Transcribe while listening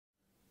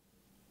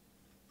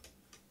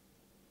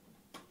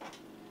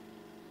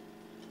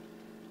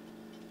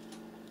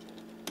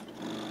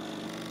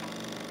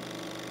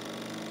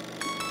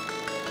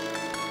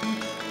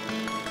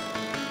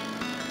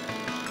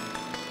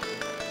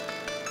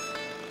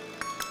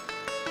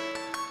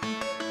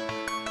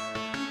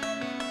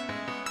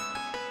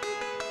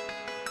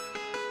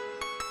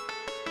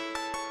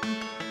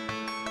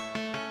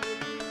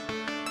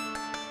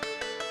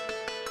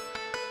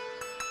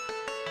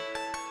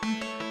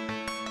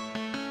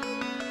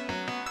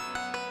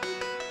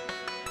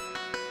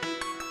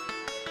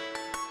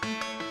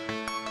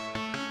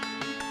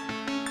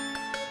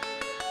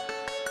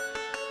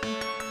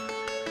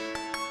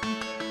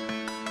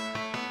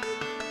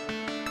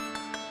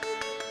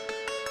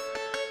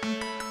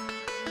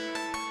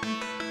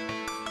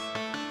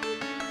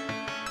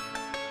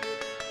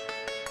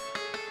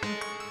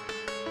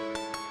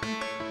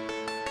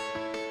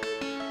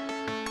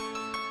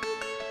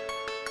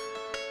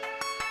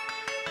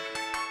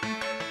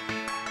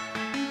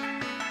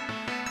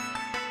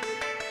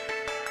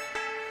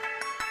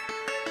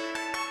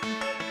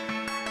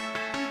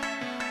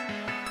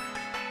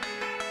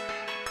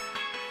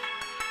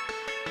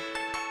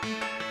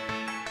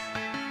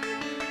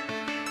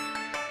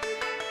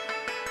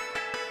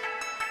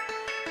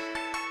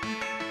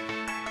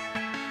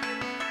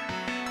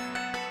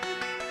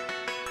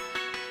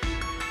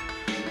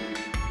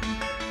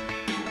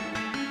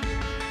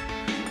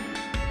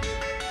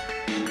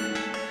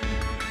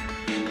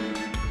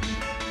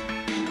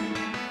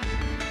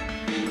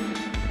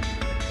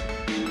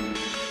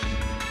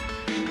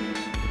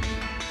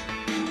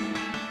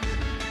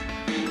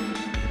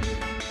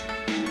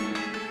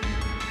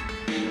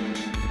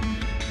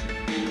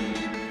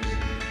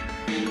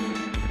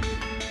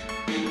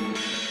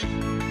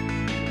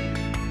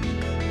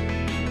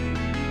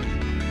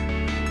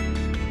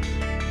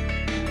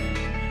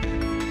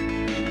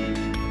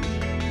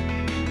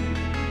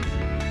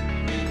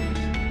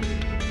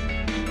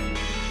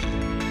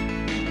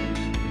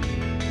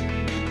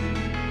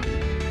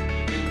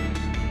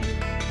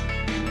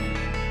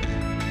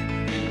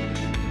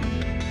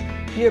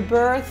Your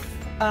birth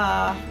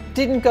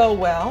didn't go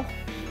well.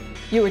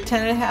 You were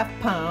 10.5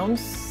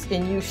 pounds,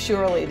 and you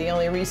surely, the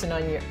only reason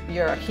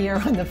you're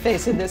here on the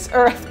face of this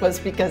earth was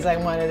because I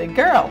wanted a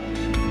girl.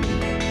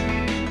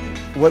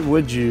 What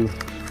would you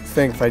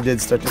think if I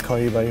did start to call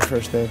you by your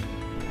first name?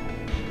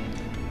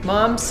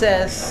 Mom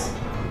says,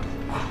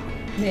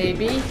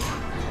 maybe.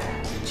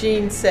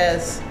 Jean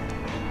says,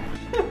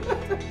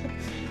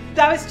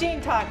 that was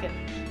Jean talking.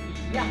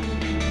 Yeah.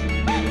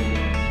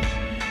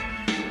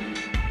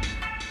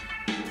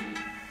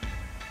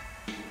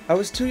 I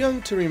was too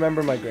young to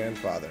remember my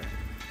grandfather.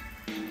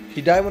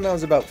 He died when I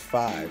was about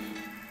 5.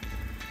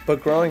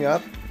 But growing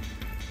up,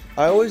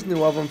 I always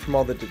knew of him from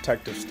all the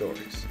detective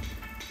stories.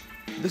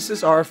 This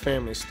is our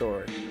family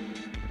story.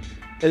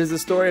 It is the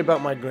story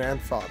about my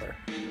grandfather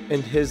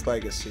and his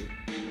legacy.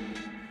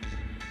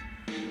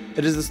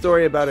 It is the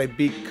story about a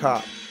beat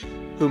cop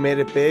who made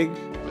it big.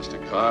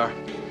 Mr. Carr,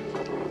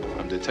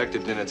 I'm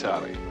Detective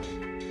DiNatale.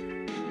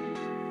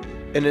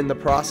 And in the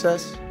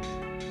process,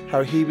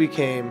 how he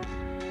became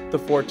the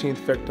 14th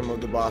victim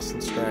of the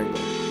Boston Strangle.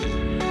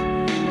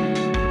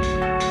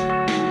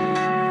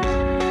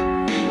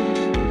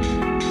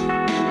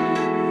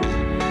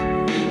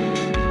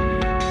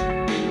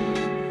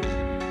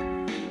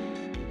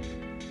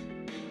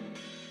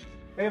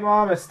 Hey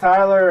Mom, it's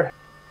Tyler.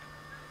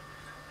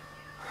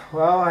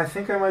 Well, I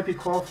think I might be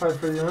qualified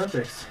for the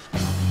Olympics.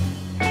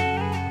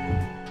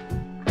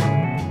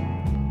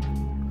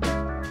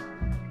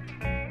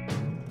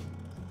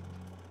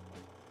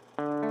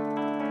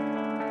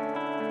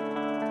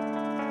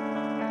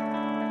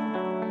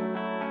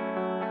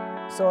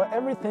 So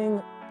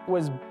everything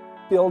was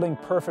building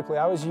perfectly.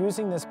 I was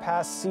using this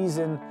past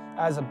season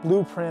as a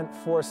blueprint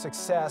for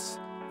success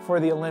for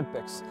the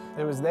Olympics.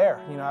 It was there.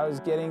 You know, I was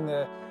getting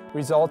the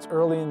results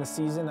early in the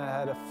season. I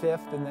had a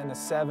 5th and then a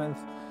 7th,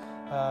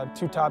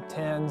 2 top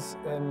 10s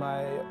in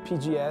my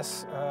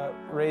PGS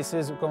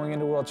races going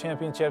into World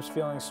Championships,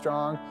 feeling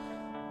strong.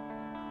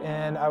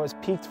 And I was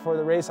peaked for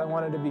the race I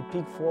wanted to be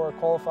peaked for,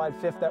 qualified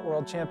 5th at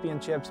World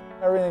Championships.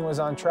 Everything was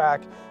on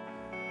track.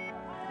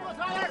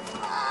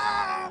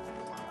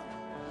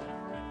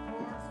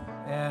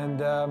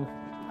 And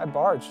I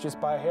barged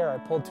just by a hair. I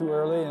pulled too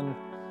early and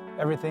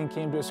everything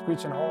came to a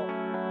screeching halt.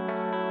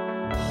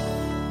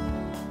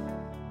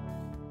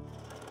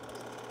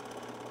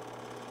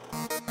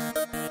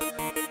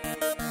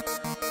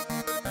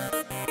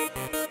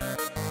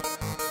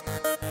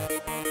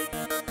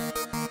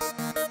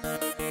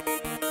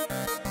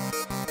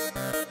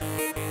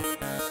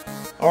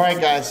 All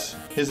right, guys,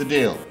 here's the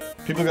deal.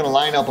 People are gonna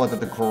line up at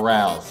the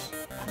corrals.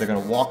 They're gonna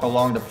walk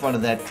along the front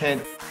of that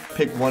tent,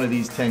 pick one of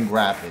these 10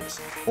 graphics.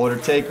 Order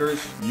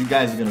takers, you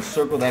guys are gonna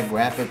circle that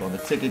graphic on the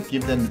ticket,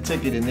 give them the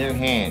ticket in their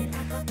hand.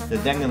 They're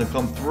then gonna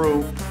come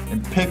through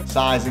and pick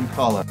size and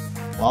color.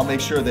 Well, I'll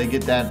make sure they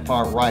get that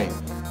part right.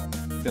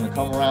 It's gonna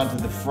come around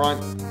to the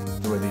front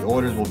where the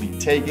orders will be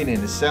taken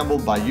and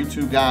assembled by you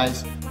two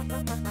guys.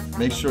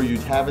 Make sure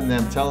you're telling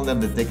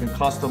them that they can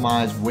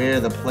customize where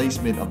the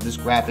placement of this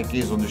graphic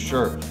is on the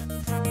shirt.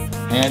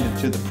 Hand it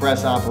to the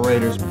press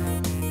operators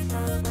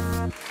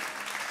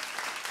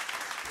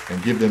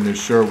and give them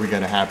this shirt. We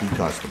got a happy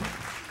customer.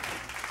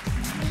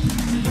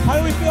 How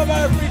do we feel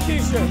about our free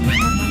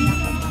t-shirt?